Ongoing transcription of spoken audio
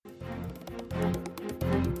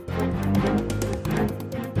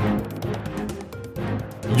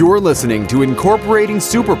You're listening to Incorporating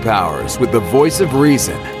Superpowers with the voice of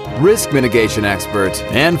reason, risk mitigation expert,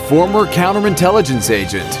 and former counterintelligence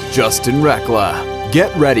agent, Justin Rekla.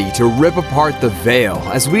 Get ready to rip apart the veil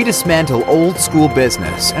as we dismantle old school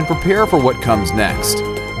business and prepare for what comes next.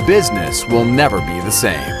 Business will never be the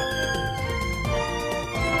same.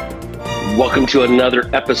 Welcome to another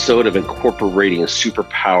episode of Incorporating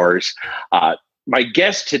Superpowers. My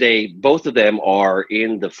guests today, both of them are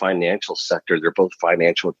in the financial sector. They're both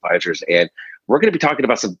financial advisors, and we're going to be talking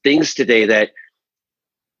about some things today that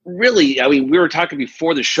really, we were talking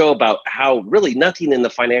before the show about how really nothing in the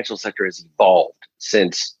financial sector has evolved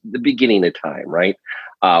since the beginning of time, right?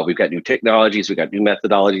 We've got new technologies, we've got new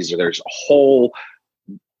methodologies, there's a whole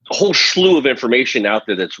slew of information out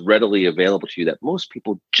there that's readily available to you that most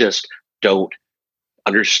people just don't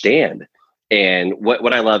understand. And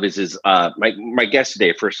what I love is my guests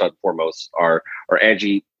today, first and foremost, are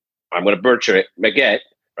Angie, I'm going to butcher it, Merget,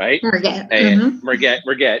 right? Merget. And Merget,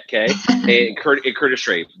 okay? and Curtis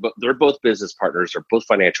Ray. But they're both business partners. They're both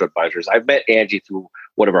financial advisors. I've met Angie through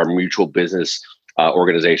one of our mutual business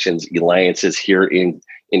organizations, Alliances here in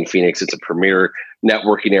Phoenix. It's a premier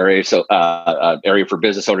networking area, so area for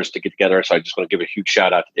business owners to get together. So I just want to give a huge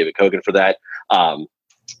shout out to David Kogan for that.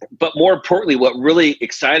 But more importantly, what really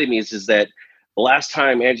excited me is that the last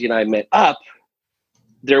time Angie and I met up,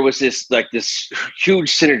 there was this huge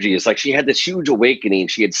synergy. It's like she had this huge awakening.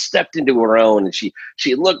 She had stepped into her own, and she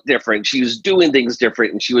looked different. She was doing things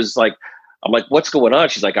different, and she was like, I'm like, what's going on?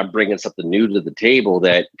 She's like, I'm bringing something new to the table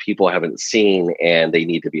that people haven't seen and they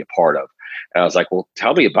need to be a part of. And I was like, well,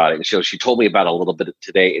 tell me about it. And she told me about it a little bit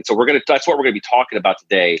today. And so that's what we're going to be talking about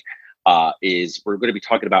today. Is we're going to be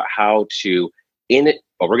talking about how to we're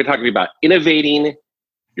going to talk about innovating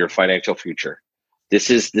your financial future. This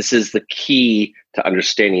is the key to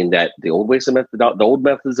understanding that the old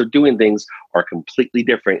methods of doing things are completely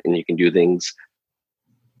different, and you can do things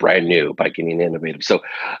brand new by getting innovative. So,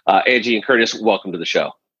 Angie and Curtis, welcome to the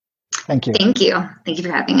show. Thank you. Thank you. Thank you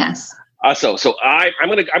for having us. So I'm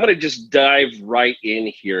gonna just dive right in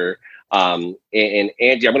here. And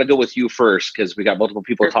Angie, I'm going to go with you first because we got multiple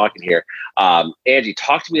people talking here. Angie,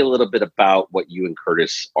 talk to me a little bit about what you and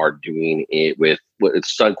Curtis are doing with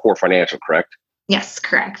Suncor Financial, correct? Yes,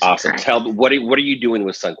 correct. Awesome. Correct. Tell me, what are you doing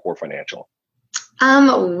with Suncor Financial?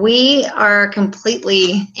 We are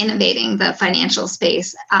completely innovating the financial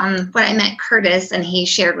space. When I met Curtis and he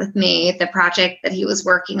shared with me the project that he was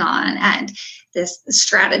working on and this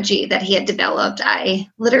strategy that he had developed, I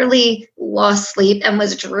literally lost sleep and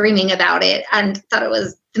was dreaming about it and thought it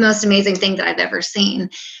was the most amazing thing that I've ever seen.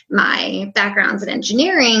 My background's in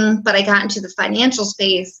engineering, but I got into the financial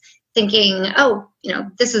space thinking,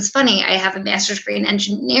 this is funny. I have a master's degree in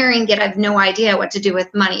engineering, yet I have no idea what to do with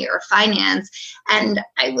money or finance. And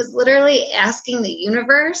I was literally asking the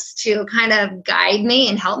universe to kind of guide me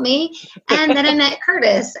and help me. And then I met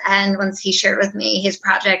Curtis. And once he shared with me his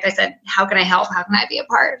project, I said, how can I help? How can I be a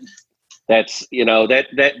part? That's,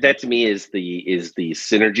 that to me is the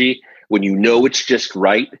synergy when you know it's just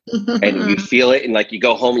right and you feel it, and like you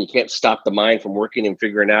go home and you can't stop the mind from working and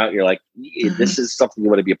figuring out. You're like, this is something you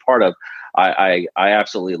want to be a part of. I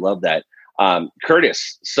absolutely love that.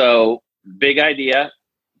 Curtis, so big idea.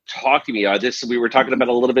 Talk to me. We were talking about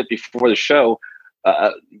a little bit before the show.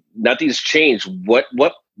 Nothing's changed. What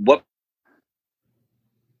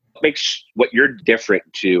makes what you're different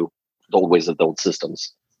to the old ways of the old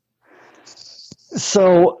systems?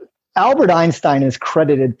 So Albert Einstein is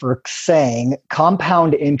credited for saying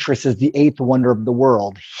compound interest is the eighth wonder of the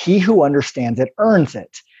world. He who understands it earns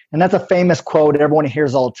it. And that's a famous quote everyone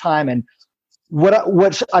hears all the time. And what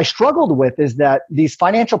I struggled with is that these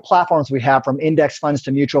financial platforms we have, from index funds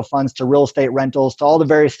to mutual funds to real estate rentals to all the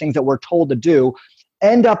various things that we're told to do,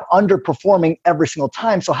 end up underperforming every single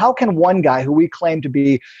time. So how can one guy who we claim to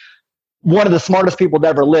be one of the smartest people to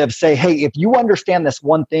ever live say, hey, if you understand this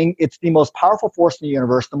one thing, it's the most powerful force in the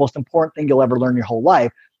universe, the most important thing you'll ever learn your whole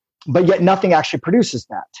life, but yet nothing actually produces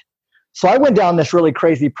that. So I went down this really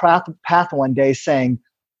crazy path one day saying,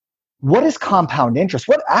 what is compound interest?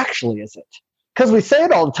 What actually is it? Because we say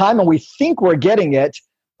it all the time and we think we're getting it,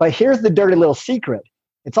 but here's the dirty little secret.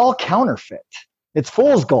 It's all counterfeit. It's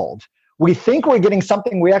fool's gold. We think we're getting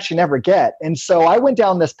something we actually never get. And so I went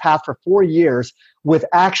down this path for 4 years with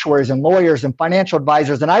actuaries and lawyers and financial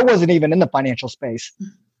advisors, and I wasn't even in the financial space.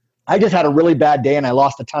 I just had a really bad day and I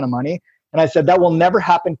lost a ton of money. And I said, that will never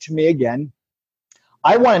happen to me again.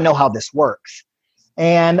 I want to know how this works.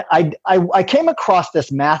 And I came across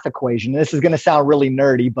this math equation. This is going to sound really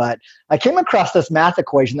nerdy, but I came across this math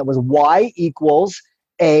equation that was y equals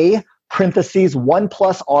a parentheses 1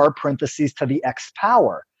 plus r parentheses to the x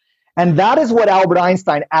power. And that is what Albert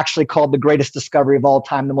Einstein actually called the greatest discovery of all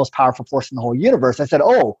time, the most powerful force in the whole universe. I said,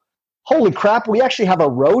 oh, holy crap, we actually have a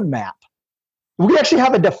roadmap. We actually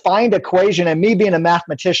have a defined equation. And me being a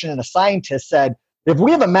mathematician and a scientist said, if we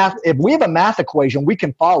have a math equation, we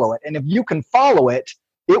can follow it. And if you can follow it,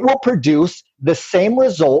 it will produce the same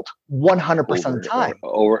result 100% of the time.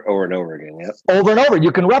 Over and over again, yep. Over and over,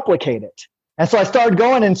 you can replicate it. And so I started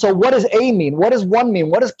going, and so what does A mean? What does 1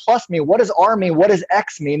 mean? What does plus mean? What does R mean? What does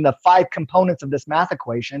X mean? The 5 components of this math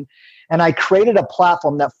equation. And I created a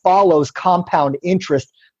platform that follows compound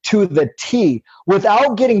interest to the T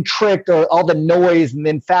without getting tricked or all the noise and the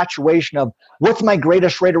infatuation of what's my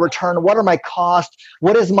greatest rate of return? What are my costs?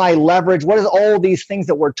 What is my leverage? What is all these things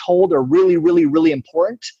that we're told are really, really, really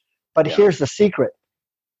important? But here's the secret.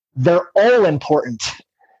 They're all important.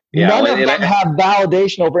 Yeah, None of them have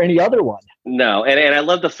validation over any other one. No, and I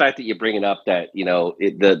love the fact that you bring it up that,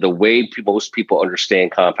 the way most people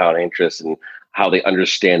understand compound interest and how they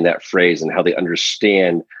understand that phrase and how they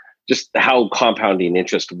understand just how compounding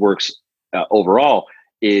interest works overall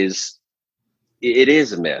is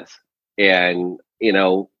a myth. And,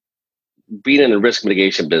 being in the risk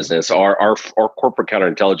mitigation business, our corporate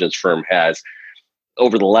counterintelligence firm has,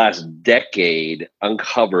 over the last decade,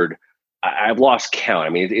 uncovered, I've lost count. I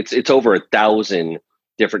mean, it's over 1,000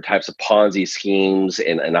 different types of Ponzi schemes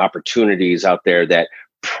and opportunities out there that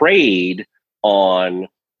preyed on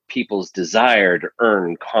people's desire to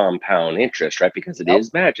earn compound interest, right? Because it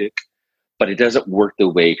is magic, but it doesn't work the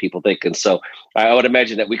way people think. And so I would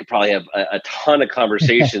imagine that we could probably have a ton of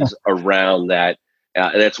conversations around that.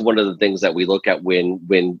 That's one of the things that we look at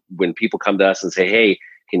when people come to us and say, hey,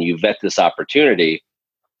 can you vet this opportunity?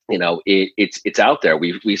 It's out there.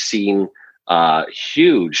 We've seen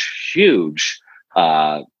huge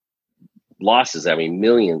losses. I mean,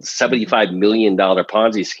 millions, $75 million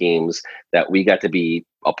Ponzi schemes that we got to be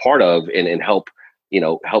a part of and help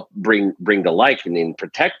bring to life and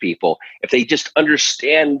protect people. If they just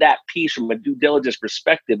understand that piece from a due diligence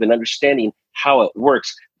perspective and understanding how it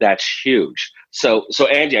works, that's huge. So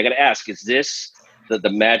Angie, I got to ask, is this the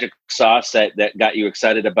magic sauce that got you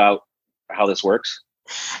excited about how this works?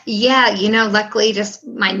 Yeah, luckily just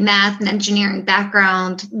my math and engineering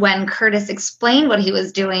background, when Curtis explained what he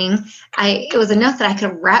was doing, it was enough that I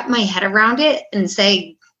could wrap my head around it and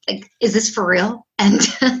say, like, is this for real? And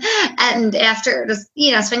and after just,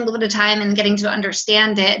 spending a little bit of time and getting to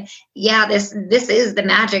understand it, this is the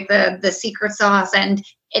magic, the secret sauce. And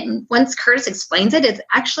once Curtis explains it, it's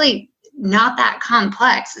actually not that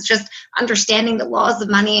complex. It's just understanding the laws of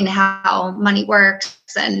money and how money works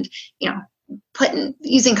and,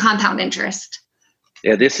 using compound interest.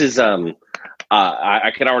 Yeah, this is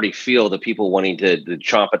I can already feel the people wanting to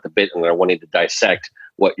chomp at the bit and they're wanting to dissect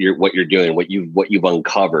what you're doing, what you've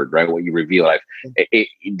uncovered, right? What you reveal.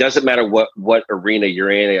 It doesn't matter what arena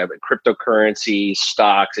you're in, cryptocurrency,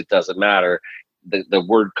 stocks, it doesn't matter. The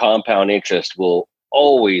word compound interest will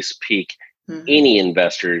always pique any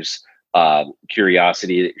investor's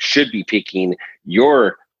curiosity. It should be piquing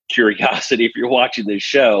your curiosity if you're watching this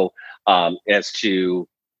show. As to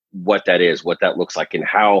what that is, what that looks like, and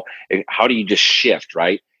how do you just shift,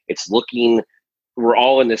 right? We're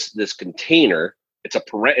all in this container. It's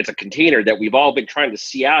a container that we've all been trying to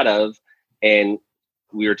see out of, and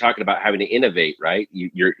we were talking about having to innovate, right?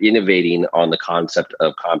 You're innovating on the concept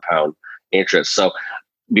of compound interest. So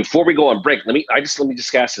before we go on break, let me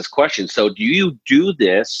just ask this question. So do you do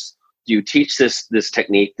this? Do you teach this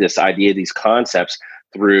technique, this idea, these concepts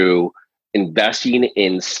through investing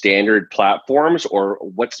in standard platforms, or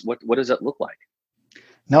what does it look like?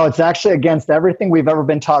 No, it's actually against everything we've ever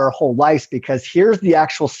been taught our whole lives, because here's the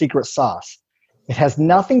actual secret sauce. It has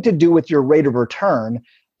nothing to do with your rate of return,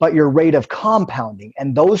 but your rate of compounding.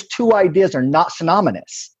 And those two ideas are not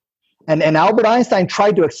synonymous. And Albert Einstein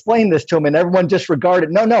tried to explain this to him, and everyone disregarded.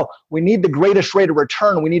 No, we need the greatest rate of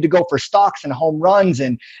return. We need to go for stocks and home runs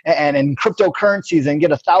and in cryptocurrencies and get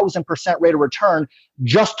 1,000% rate of return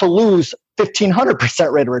just to lose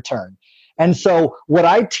 1,500% rate of return. And so what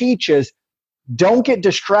I teach is, don't get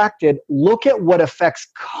distracted. Look at what affects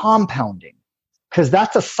compounding, because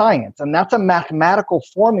that's a science and that's a mathematical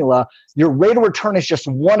formula. Your rate of return is just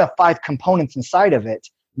one of 5 components inside of it,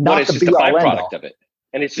 not the be-all end-all. Byproduct of it.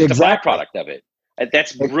 And it's just a byproduct of it. And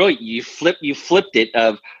that's brilliant. You flipped it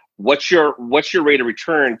of what's your rate of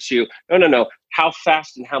return to no. How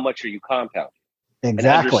fast and how much are you compounding?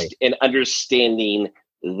 Exactly. And understanding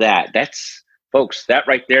that's, folks, that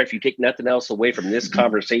right there, if you take nothing else away from this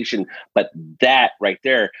conversation, but that right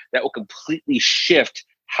there, that will completely shift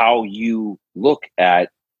how you look at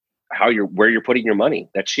where you're putting your money.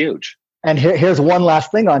 That's huge. And here's one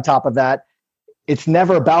last thing on top of that. It's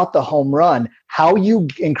never about the home run. How you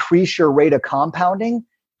increase your rate of compounding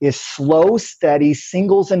is slow, steady,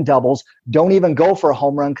 singles and doubles. Don't even go for a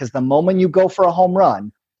home run, because the moment you go for a home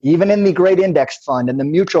run, even in the great index fund and the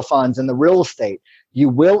mutual funds and the real estate, you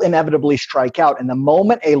will inevitably strike out. And the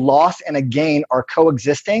moment a loss and a gain are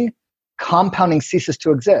coexisting, compounding ceases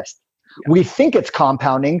to exist. Yeah. We think it's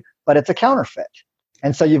compounding, but it's a counterfeit.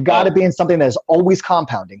 And so you've got to be in something that is always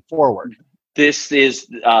compounding forward. This is,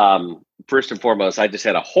 first and foremost, I just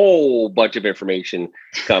had a whole bunch of information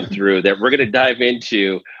come through that we're going to dive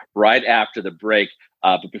into right after the break.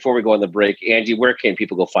 But before we go on the break, Angie, where can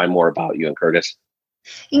people go find more about you and Curtis?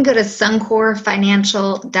 You can go to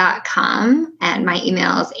suncorefinancial.com, and my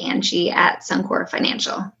email is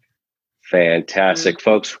Angie@suncorefinancial. Fantastic.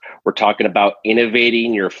 Folks, we're talking about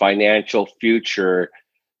innovating your financial future.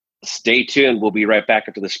 Stay tuned. We'll be right back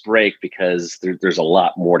after this break, because there's a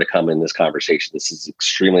lot more to come in this conversation. This is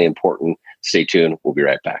extremely important. Stay tuned. We'll be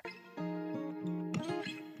right back.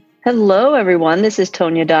 Hello, everyone. This is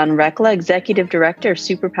Tonya Dawn Rekla, Executive Director of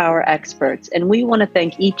Superpower Experts, and we want to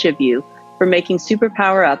thank each of you for making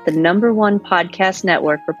Superpower Up the #1 podcast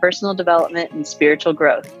network for personal development and spiritual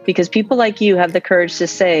growth. Because people like you have the courage to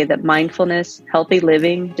say that mindfulness, healthy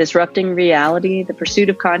living, disrupting reality, the pursuit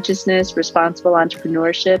of consciousness, responsible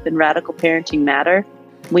entrepreneurship, and radical parenting matter.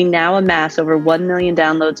 We now amass over 1 million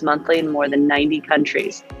downloads monthly in more than 90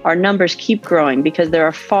 countries. Our numbers keep growing because there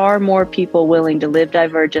are far more people willing to live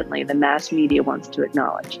divergently than mass media wants to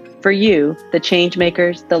acknowledge. For you, the change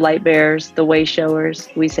makers, the light bearers, the way showers,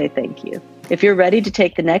 we say thank you. If you're ready to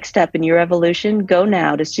take the next step in your evolution, go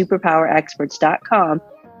now to superpowerexperts.com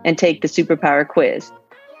and take the Superpower Quiz.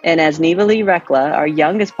 And as Neva Lee Rekla, our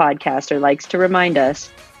youngest podcaster, likes to remind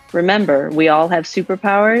us, remember, we all have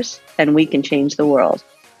superpowers and we can change the world.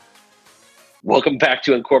 Welcome back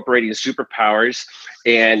to Incorporating Superpowers.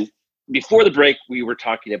 And before the break, we were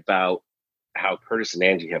talking about how Curtis and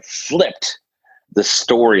Angie have flipped the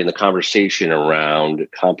story and the conversation around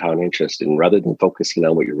compound interest. And rather than focusing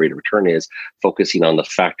on what your rate of return is, focusing on the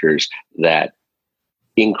factors that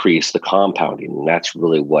increase the compounding. And that's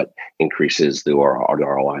really what increases the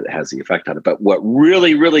ROI, that has the effect on it. But what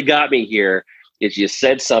really, really got me here is you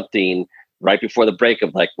said something right before the break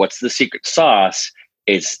of like, what's the secret sauce?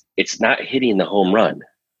 It's not hitting the home run.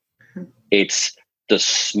 It's the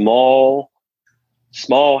small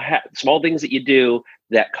things that you do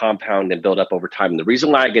that compound and build up over time. And the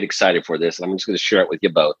reason why I get excited for this, and I'm just going to share it with you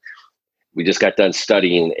both. We just got done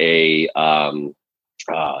studying a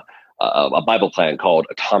Bible plan called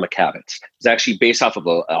Atomic Habits. It's actually based off of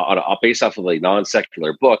a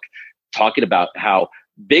non-secular book talking about how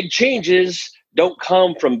big changes don't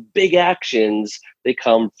come from big actions; they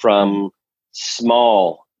come from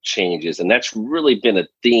small changes. And that's really been a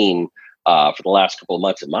theme for the last couple of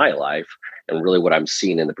months in my life, and really what I'm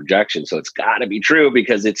seeing in the projection. So it's got to be true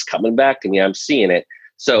because it's coming back to me. I'm seeing it.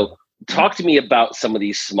 So talk to me about some of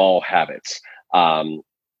these small habits.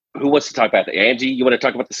 Who wants to talk about that? Angie, you want to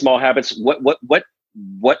talk about the small habits?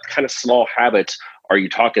 What kind of small habits are you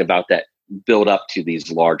talking about that build up to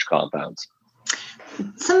these large compounds?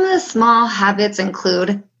 Some of the small habits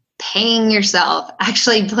include paying yourself,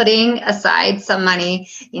 actually putting aside some money,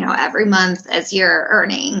 every month as you're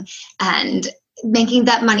earning, and making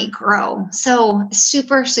that money grow. So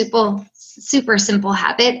super simple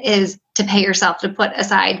habit is to pay yourself to put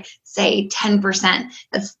aside, say, 10%.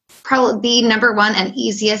 That's probably the number1 and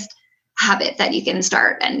easiest habit that you can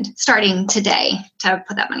start, and starting today to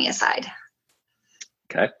put that money aside.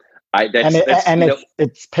 Okay.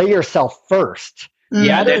 It's pay yourself first.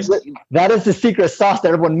 Yeah, that is the secret sauce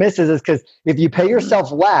that everyone misses, is because if you pay yourself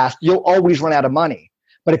last, you'll always run out of money.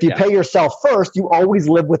 But if you pay yourself first, you always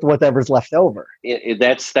live with whatever's left over.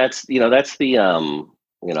 That's the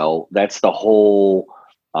whole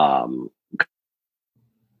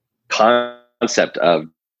concept of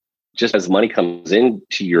just as money comes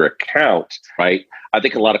into your account, right? I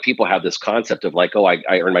think a lot of people have this concept of like, oh, I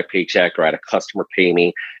earn my paycheck, or I had a customer pay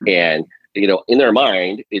me, and in their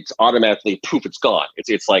mind, it's automatically poof, it's gone.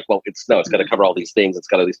 It's like, well, it's got to cover all these things. It's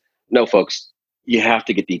got all these. No, folks, you have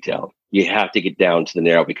to get detailed. You have to get down to the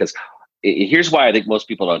narrow, because here's why I think most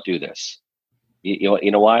people don't do this. You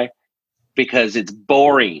know why? Because it's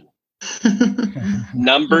boring.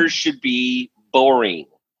 Numbers should be boring.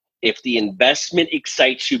 If the investment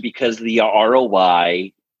excites you because of the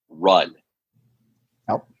ROI, run.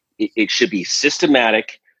 Nope. It should be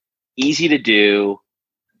systematic, easy to do,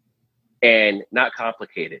 and not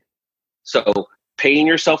complicated. So paying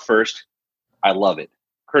yourself first, I love it.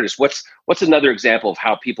 Curtis, what's another example of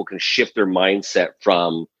how people can shift their mindset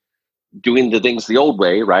from doing the things the old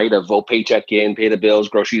way, right? Of paycheck in, pay the bills,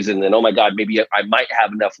 groceries, and then, oh my God, maybe I might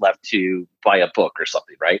have enough left to buy a book or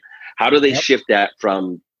something, right? How do they shift that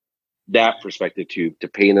from that perspective to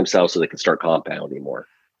paying themselves so they can start compounding more?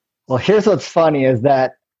 Well, here's what's funny is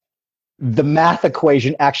that the math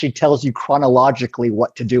equation actually tells you chronologically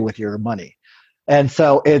what to do with your money. And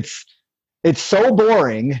so it's so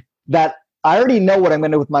boring that I already know what I'm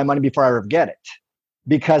going to do with my money before I ever get it,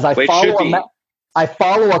 because I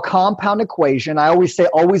follow a compound equation. I always say,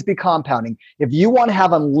 always be compounding. If you want to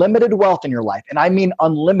have unlimited wealth in your life, and I mean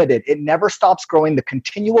unlimited, it never stops growing, the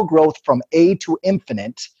continual growth from A to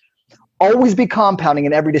infinite, always be compounding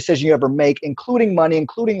in every decision you ever make, including money,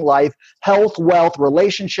 including life, health, wealth,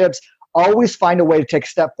 relationships. Always find a way to take a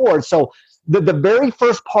step forward. So the very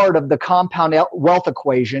first part of the compound wealth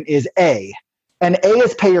equation is A. And A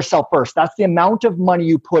is pay yourself first. That's the amount of money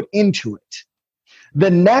you put into it. The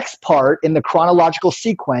next part in the chronological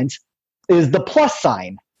sequence is the plus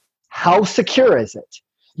sign. How secure is it?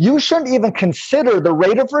 You shouldn't even consider the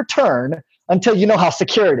rate of return until you know how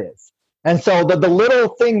secure it is. And so the little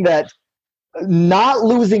thing that not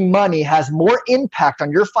losing money has more impact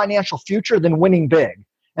on your financial future than winning big.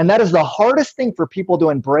 And that is the hardest thing for people to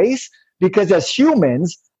embrace, because as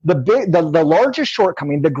humans, the largest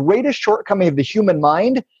shortcoming, the greatest shortcoming of the human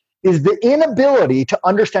mind is the inability to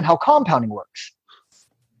understand how compounding works.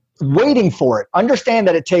 Waiting for it. Understand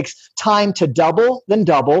that it takes time to double, then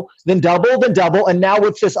double, then double, then double, and now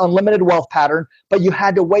it's this unlimited wealth pattern, but you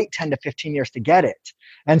had to wait 10 to 15 years to get it.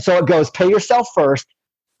 And so it goes, pay yourself first.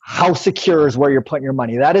 How secure is where you're putting your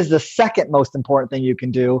money? That is the second most important thing you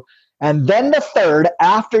can do. And then the third,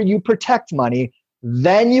 after you protect money,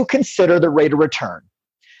 then you consider the rate of return.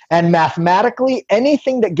 And mathematically,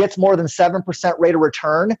 anything that gets more than 7% rate of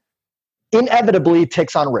return inevitably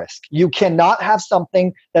takes on risk. You cannot have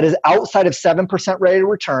something that is outside of 7% rate of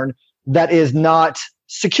return that is not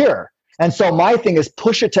secure. And so my thing is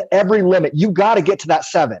push it to every limit. You got to get to that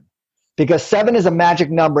 7, because 7 is a magic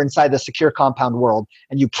number inside the secure compound world,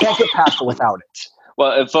 and you can't get past it without it.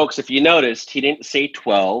 Well, folks, if you noticed, he didn't say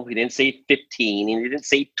 12, he didn't say 15, he didn't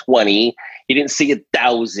say 20, he didn't say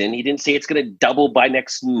 1,000, he didn't say it's going to double by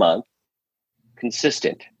next month.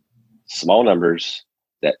 Consistent, small numbers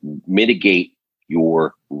that mitigate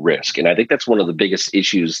your risk. And I think that's one of the biggest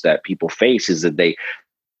issues that people face, is that they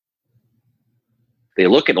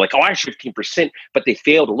look at like, oh, I have 15%, but they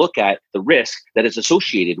fail to look at the risk that is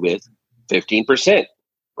associated with 15%,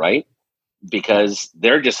 right? Because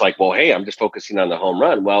they're just like, well, hey, I'm just focusing on the home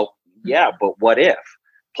run. Well, yeah, but what if?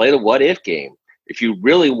 Play the what if game. If you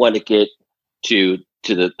really want to get to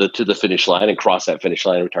the finish line and cross that finish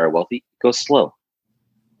line and retire wealthy, go slow.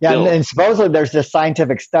 Yeah, and supposedly there's this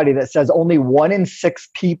scientific study that says only 1 in 6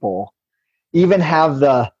 people even have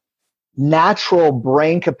the natural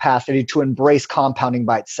brain capacity to embrace compounding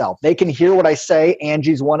by itself. They can hear what I say.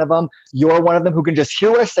 Angie's one of them. You're one of them who can just hear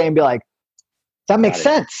what I say and be like, that makes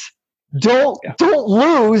sense. Don't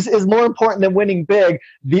lose is more important than winning big.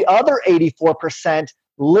 The other 84%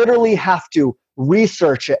 literally have to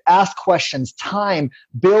research it, ask questions, time,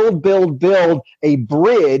 build a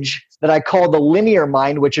bridge that I call the linear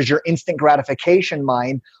mind, which is your instant gratification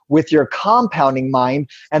mind, with your compounding mind.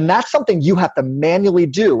 And that's something you have to manually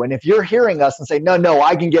do. And if you're hearing us and say, no,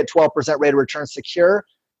 I can get 12% rate of return secure,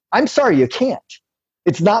 I'm sorry, you can't.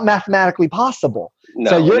 It's not mathematically possible. No,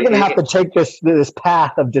 so you're going to have to take this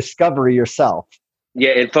path of discovery yourself.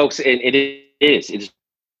 Yeah, and folks, it's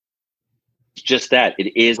just that.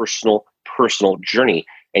 It is personal journey,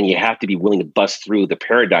 and you have to be willing to bust through the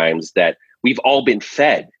paradigms that we've all been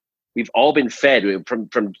fed. We've all been fed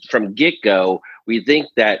from get-go. We think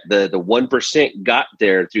that the 1% got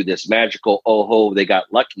there through this magical, they got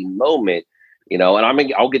lucky moment, and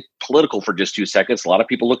I'll get political for just 2 seconds. A lot of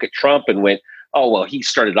people look at Trump and went, oh, well, he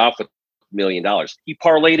started off with $1 million. He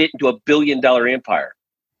parlayed it into $1 billion empire.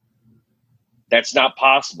 That's not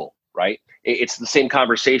possible, right? It's the same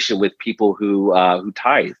conversation with people who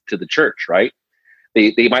tithe to the church, right?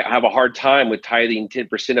 They might have a hard time with tithing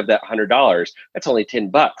 10% of that $100. That's only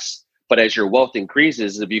 $10. But as your wealth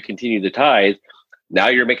increases, if you continue to tithe, now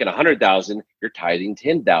you're making 100,000. You're tithing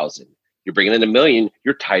 10,000. You're bringing in $1 million.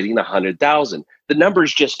 You're tithing 100,000. The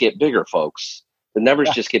numbers just get bigger, folks. The numbers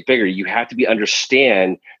just get bigger. You have to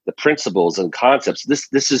understand the principles and concepts.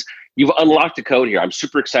 This is, you've unlocked the code here. I'm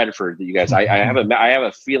super excited for you guys. I have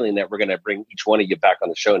a feeling that we're going to bring each one of you back on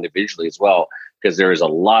the show individually as well, because there is a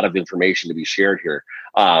lot of information to be shared here.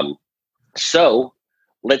 So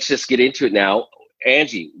let's just get into it now.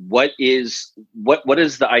 Angie, what is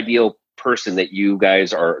the ideal person that you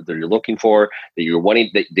guys that you're looking for, that you're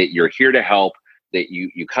wanting, that you're here to help? that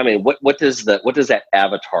you come in, what does that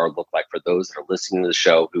avatar look like for those that are listening to the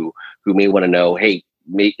show who may want to know, hey,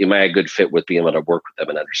 am I a good fit with being able to work with them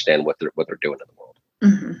and understand what they're doing in the world?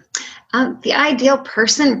 Mm-hmm. The ideal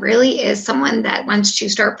person really is someone that wants to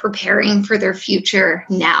start preparing for their future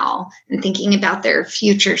now and thinking about their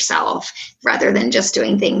future self rather than just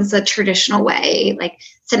doing things a traditional way, like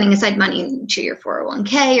setting aside money to your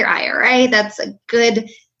 401k or IRA. That's a good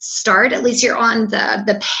start. At least you're on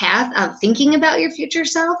the path of thinking about your future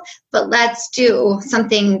self, but let's do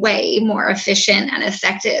something way more efficient and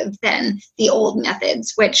effective than the old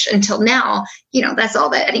methods, which until now, that's all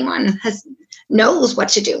that anyone knows what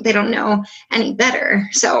to do. They don't know any better.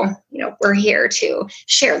 So, we're here to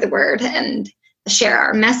share the word and share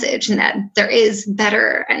our message, and that there is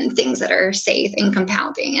better and things that are safe and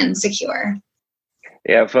compounding and secure.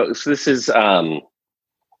 Yeah, folks, this is,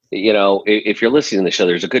 if you're listening to the show,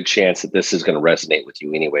 there's a good chance that this is going to resonate with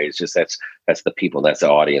you anyway. It's just that's the people, that's the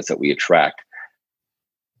audience that we attract.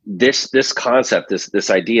 This concept, this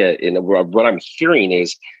idea, and what I'm hearing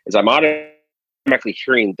is I'm automatically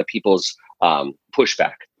hearing the people's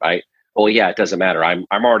pushback, right? Well, yeah, it doesn't matter. I'm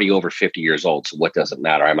already over 50 years old, so what doesn't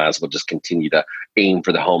matter? I might as well just continue to aim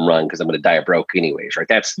for the home run because I'm going to die broke anyways, right?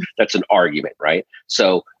 That's an argument, right?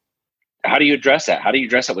 So how do you address that? How do you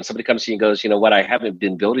address that when somebody comes to you and goes, you know what, I haven't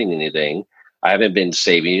been building anything. I haven't been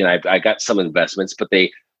saving, and I got some investments, but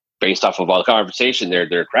they, based off of all the conversation, they're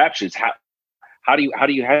crapshoots. How do you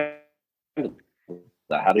handle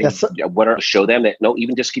that? How do you show them that, no,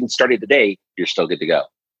 even just getting started today, you're still good to go?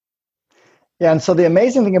 Yeah, and so the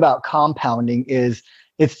amazing thing about compounding is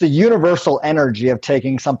it's the universal energy of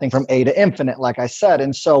taking something from A to infinite, like I said.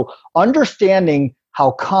 And so understanding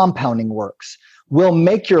how compounding works will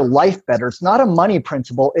make your life better. It's not a money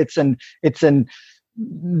principle. It's an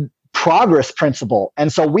progress principle.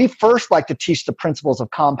 And so we first like to teach the principles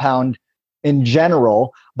of compound in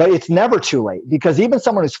general, but it's never too late, because even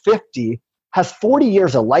someone who's 50 has 40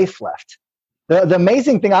 years of life left. The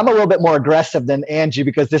amazing thing, I'm a little bit more aggressive than Angie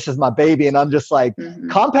because this is my baby, and I'm just like,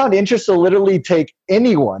 compound interest will literally take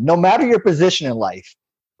anyone, no matter your position in life,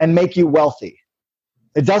 and make you wealthy.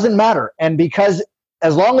 It doesn't matter. And because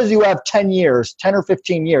as long as you have 10 or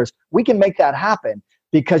 15 years, we can make that happen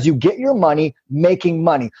because you get your money making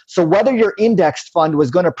money. So whether your indexed fund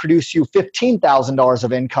was going to produce you $15,000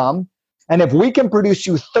 of income, and if we can produce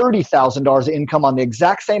you $30,000 of income on the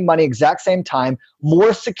exact same money, exact same time,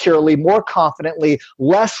 more securely, more confidently,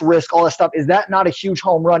 less risk, all that stuff, is that not a huge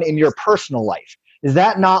home run in your personal life? Is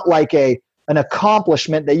that not like an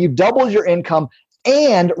accomplishment that you doubled your income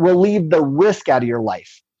and relieved the risk out of your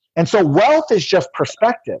life? And so wealth is just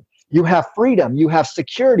perspective. You have freedom, you have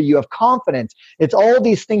security, you have confidence. It's all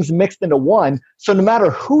these things mixed into one. So no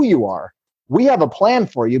matter who you are, we have a plan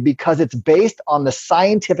for you because it's based on the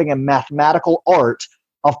scientific and mathematical art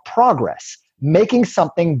of progress, making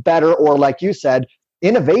something better, or like you said,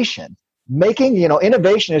 innovation.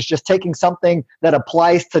 Innovation is just taking something that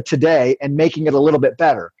applies to today and making it a little bit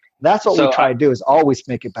better. That's what we try to do, is always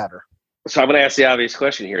make it better. So I'm going to ask the obvious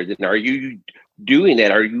question here. Are you doing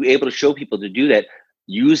that? Are you able to show people to do that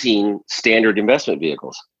using standard investment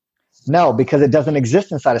vehicles? No, because it doesn't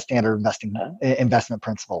exist inside of standard investment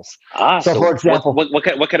principles. So for example, what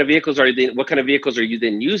kind of vehicles are you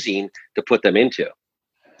then using to put them into?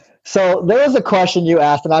 So there was a question you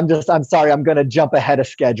asked, and I'm sorry, I'm going to jump ahead of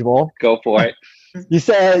schedule. Go for it. You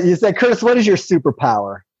said, Curtis, what is your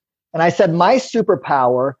superpower? And I said, my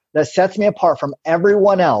superpower that sets me apart from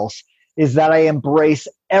everyone else is that I embrace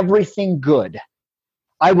everything good.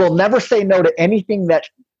 I will never say no to anything that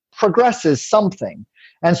progresses something.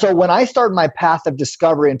 And so when I started my path of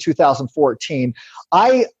discovery in 2014,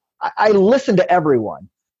 I listened to everyone.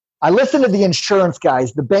 I listened to the insurance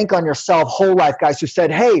guys, the bank on yourself, whole life guys who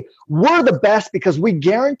said, hey, we're the best because we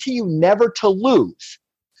guarantee you never to lose.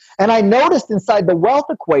 And I noticed inside the wealth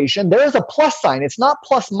equation, there's a plus sign. It's not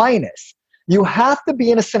plus minus. You have to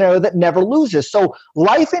be in a scenario that never loses. So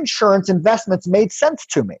life insurance investments made sense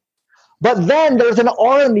to me. But then there's an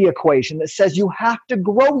R in the equation that says you have to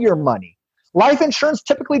grow your money. Life insurance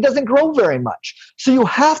typically doesn't grow very much. So you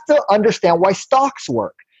have to understand why stocks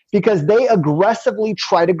work, because they aggressively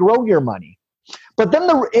try to grow your money. But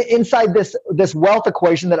then inside this wealth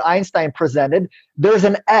equation that Einstein presented, there's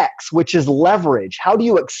an X, which is leverage. How do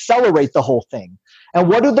you accelerate the whole thing? And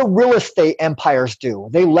what do the real estate empires do?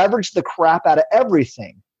 They leverage the crap out of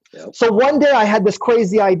everything. Yep. So one day I had this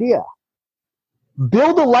crazy idea.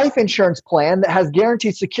 Build a life insurance plan that has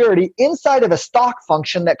guaranteed security inside of a stock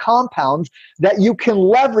function that compounds, that you can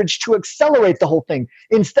leverage to accelerate the whole thing.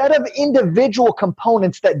 Instead of individual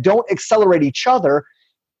components that don't accelerate each other,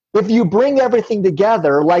 If you bring everything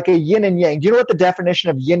together like a yin and yang, do you know what the definition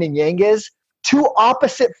of yin and yang is? Two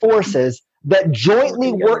opposite forces that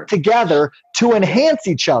jointly work together to enhance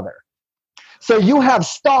each other. So you have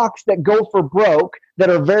stocks that go for broke that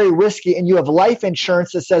are very risky, and you have life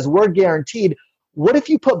insurance that says we're guaranteed. What if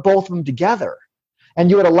you put both of them together? And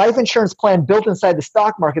you had a life insurance plan built inside the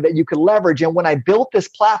stock market that you could leverage. And when I built this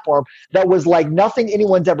platform that was like nothing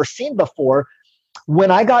anyone's ever seen before, when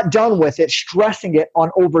I got done with it, stressing it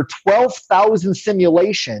on over 12,000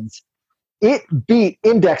 simulations, it beat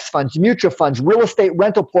index funds, mutual funds, real estate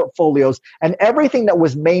rental portfolios, and everything that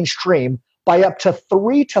was mainstream by up to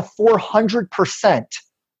 300 to 400%,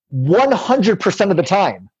 100% of the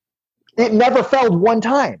time. It never failed one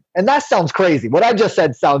time. And that sounds crazy. What I just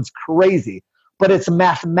said sounds crazy. But it's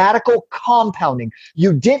mathematical compounding.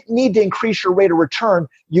 You didn't need to increase your rate of return.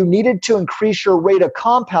 You needed to increase your rate of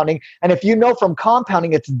compounding. And if you know from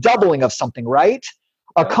compounding, it's doubling of something, right?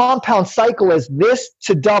 A compound cycle is this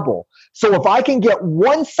to double. So if I can get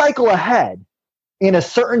one cycle ahead in a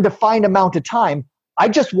certain defined amount of time, I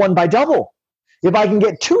just won by double. If I can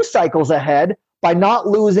get 2 cycles ahead by not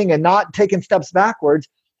losing and not taking steps backwards,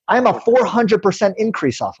 I'm a 400%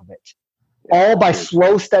 increase off of it. All by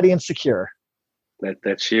slow, steady, and secure.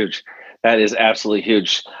 That's huge. That is absolutely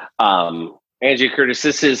huge. Angie Curtis,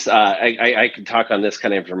 this is, I could talk on this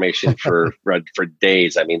kind of information for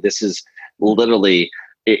days. I mean, this is literally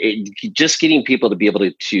just getting people to be able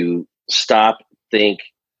to stop, think,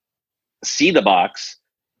 see the box,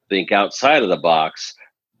 think outside of the box,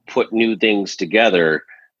 put new things together.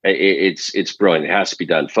 It's brilliant. It has to be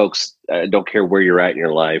done. Folks, don't care where you're at in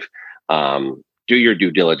your life. Do your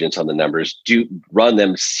due diligence on the numbers. Do run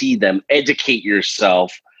them, see them, educate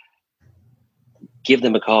yourself. Give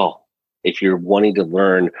them a call. If you're wanting to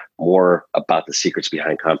learn more about the secrets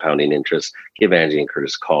behind compounding interest, give Angie and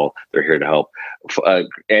Curtis a call. They're here to help.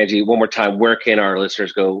 Angie, one more time, where can our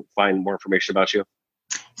listeners go find more information about you?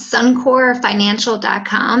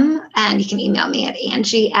 suncorefinancial.com, and you can email me at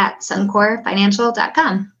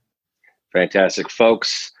angie@suncorefinancial.com. Fantastic,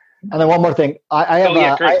 folks. And then one more thing.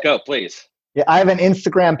 Curtis, go, please. Yeah, I have an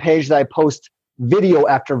Instagram page that I post video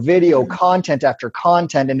after video, content after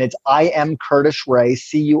content, and it's I am Curtis Ray,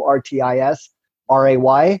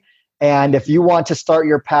 CurtisRay. And if you want to start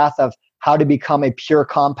your path of how to become a pure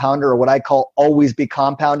compounder, or what I call always be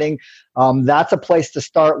compounding, that's a place to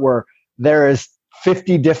start, where there is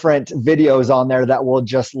 50 different videos on there that will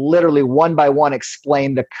just literally one by one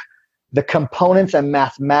explain the components and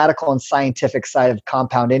mathematical and scientific side of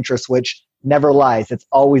compound interest, which never lies. It's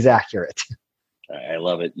always accurate. I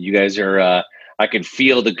love it. You guys are, I can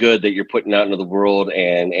feel the good that you're putting out into the world,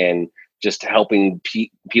 and just helping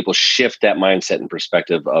people shift that mindset and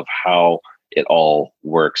perspective of how it all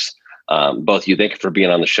works. Both of you, thank you for being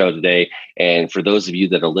on the show today. And for those of you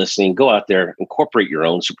that are listening, go out there, incorporate your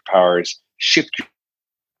own superpowers, shift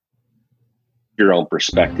your own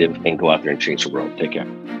perspective, and go out there and change the world. Take care.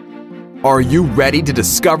 Are you ready to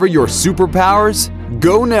discover your superpowers?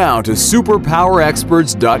 Go now to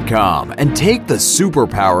superpowerexperts.com and take the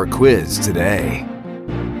superpower quiz today.